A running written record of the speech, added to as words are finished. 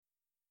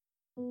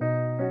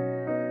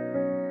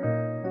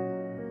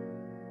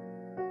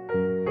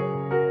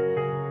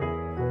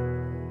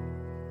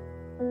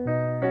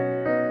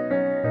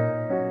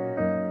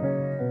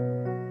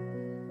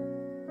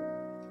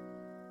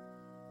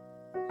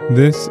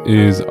This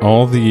is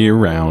All the Year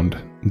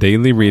Round,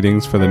 Daily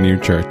Readings for the New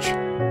Church.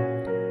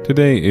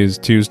 Today is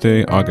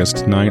Tuesday,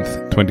 August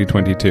 9th,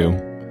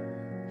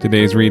 2022.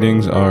 Today's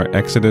readings are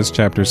Exodus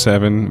chapter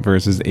 7,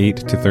 verses 8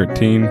 to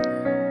 13,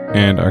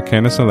 and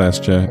Arcana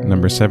Celestia,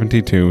 number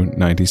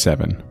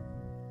 7297.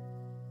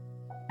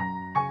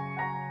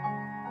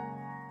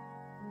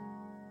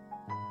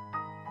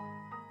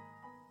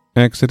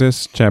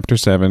 Exodus chapter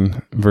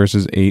 7,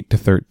 verses 8 to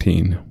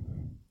 13.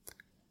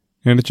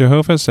 And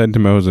Jehovah said to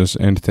Moses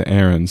and to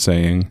Aaron,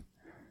 saying,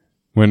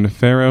 When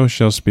Pharaoh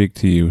shall speak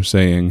to you,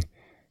 saying,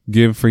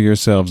 Give for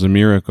yourselves a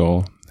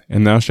miracle,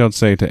 and thou shalt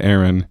say to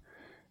Aaron,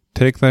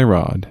 Take thy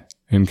rod,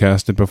 and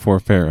cast it before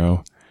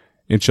Pharaoh,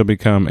 it shall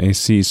become a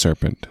sea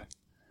serpent.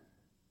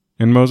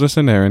 And Moses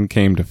and Aaron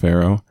came to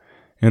Pharaoh,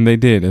 and they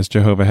did as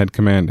Jehovah had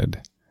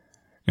commanded.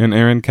 And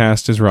Aaron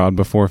cast his rod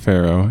before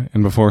Pharaoh,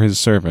 and before his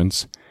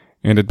servants,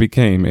 and it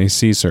became a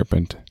sea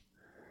serpent.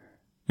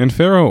 And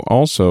Pharaoh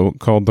also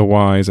called the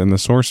wise and the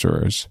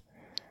sorcerers,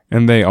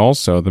 and they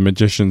also, the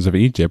magicians of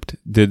Egypt,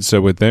 did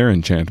so with their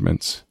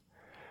enchantments.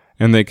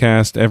 And they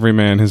cast every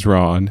man his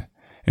rod,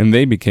 and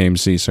they became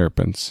sea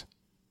serpents.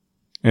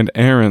 And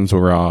Aaron's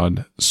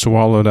rod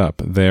swallowed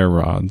up their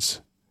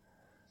rods.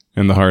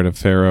 And the heart of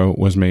Pharaoh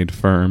was made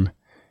firm,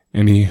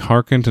 and he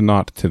hearkened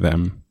not to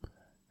them,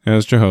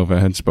 as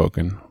Jehovah had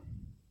spoken.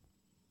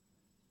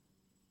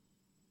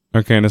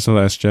 Arcana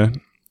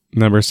Celestia,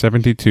 number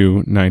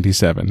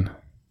 7297.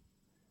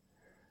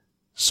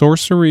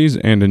 Sorceries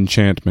and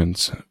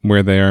enchantments,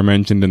 where they are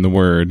mentioned in the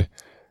Word,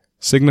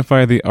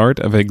 signify the art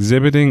of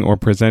exhibiting or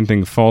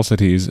presenting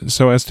falsities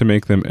so as to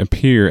make them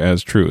appear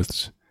as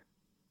truths,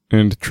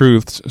 and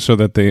truths so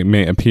that they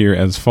may appear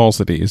as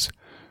falsities,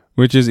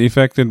 which is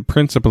effected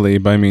principally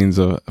by means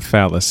of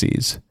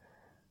fallacies.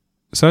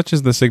 Such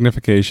is the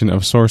signification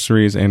of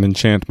sorceries and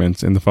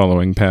enchantments in the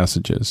following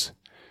passages.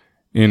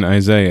 In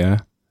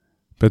Isaiah,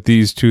 But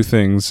these two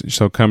things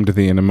shall come to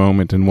thee in a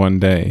moment in one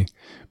day,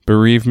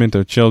 bereavement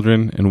of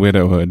children and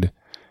widowhood,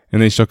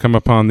 and they shall come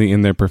upon thee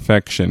in their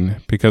perfection,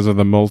 because of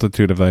the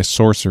multitude of thy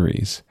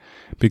sorceries,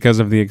 because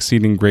of the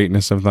exceeding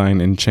greatness of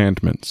thine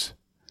enchantments.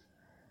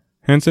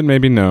 Hence it may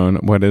be known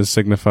what is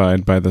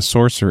signified by the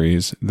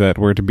sorceries that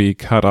were to be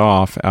cut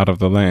off out of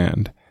the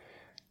land,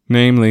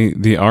 namely,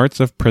 the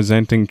arts of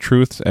presenting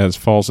truths as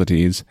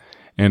falsities,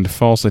 and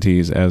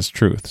falsities as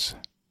truths.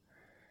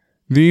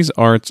 These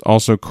arts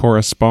also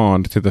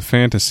correspond to the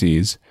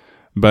fantasies,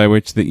 by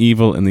which the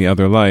evil in the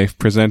other life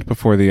present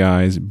before the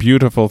eyes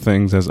beautiful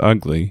things as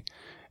ugly,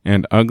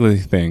 and ugly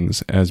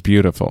things as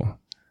beautiful,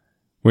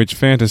 which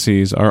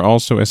fantasies are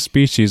also a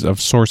species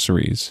of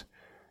sorceries,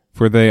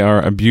 for they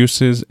are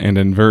abuses and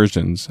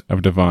inversions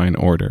of divine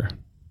order.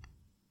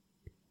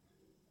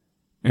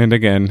 And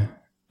again,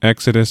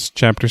 Exodus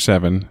chapter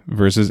 7,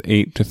 verses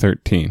 8 to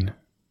 13.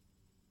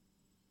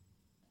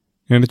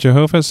 And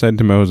Jehovah said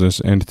to Moses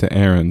and to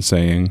Aaron,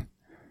 saying,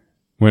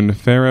 When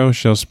Pharaoh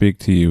shall speak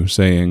to you,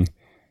 saying,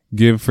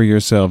 Give for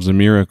yourselves a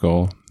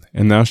miracle,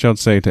 and thou shalt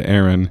say to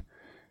Aaron,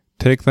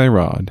 Take thy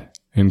rod,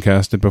 and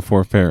cast it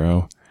before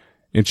Pharaoh,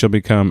 it shall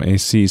become a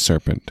sea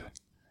serpent.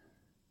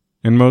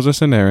 And Moses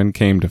and Aaron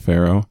came to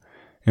Pharaoh,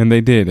 and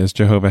they did as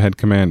Jehovah had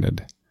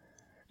commanded.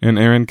 And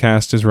Aaron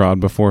cast his rod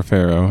before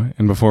Pharaoh,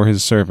 and before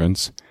his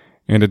servants,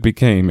 and it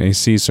became a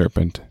sea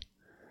serpent.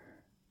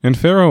 And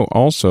Pharaoh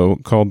also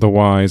called the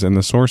wise and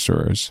the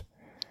sorcerers,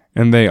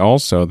 and they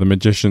also, the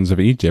magicians of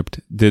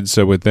Egypt, did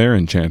so with their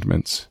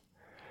enchantments.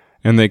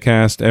 And they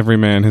cast every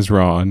man his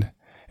rod,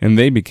 and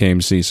they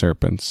became sea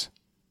serpents.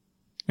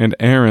 And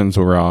Aaron's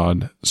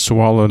rod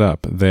swallowed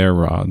up their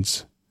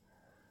rods.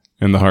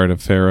 And the heart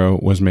of Pharaoh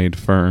was made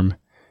firm,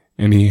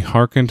 and he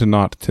hearkened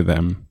not to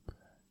them,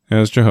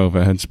 as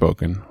Jehovah had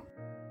spoken.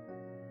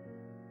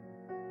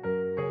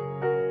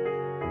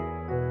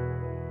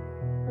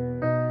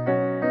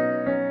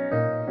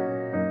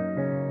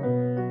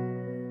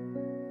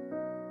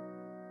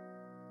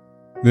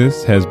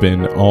 This has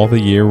been All the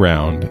Year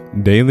Round,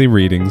 Daily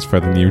Readings for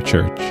the New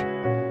Church.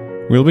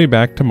 We'll be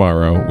back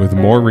tomorrow with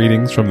more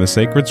readings from the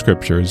Sacred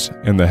Scriptures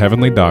and the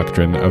heavenly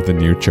doctrine of the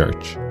New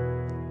Church.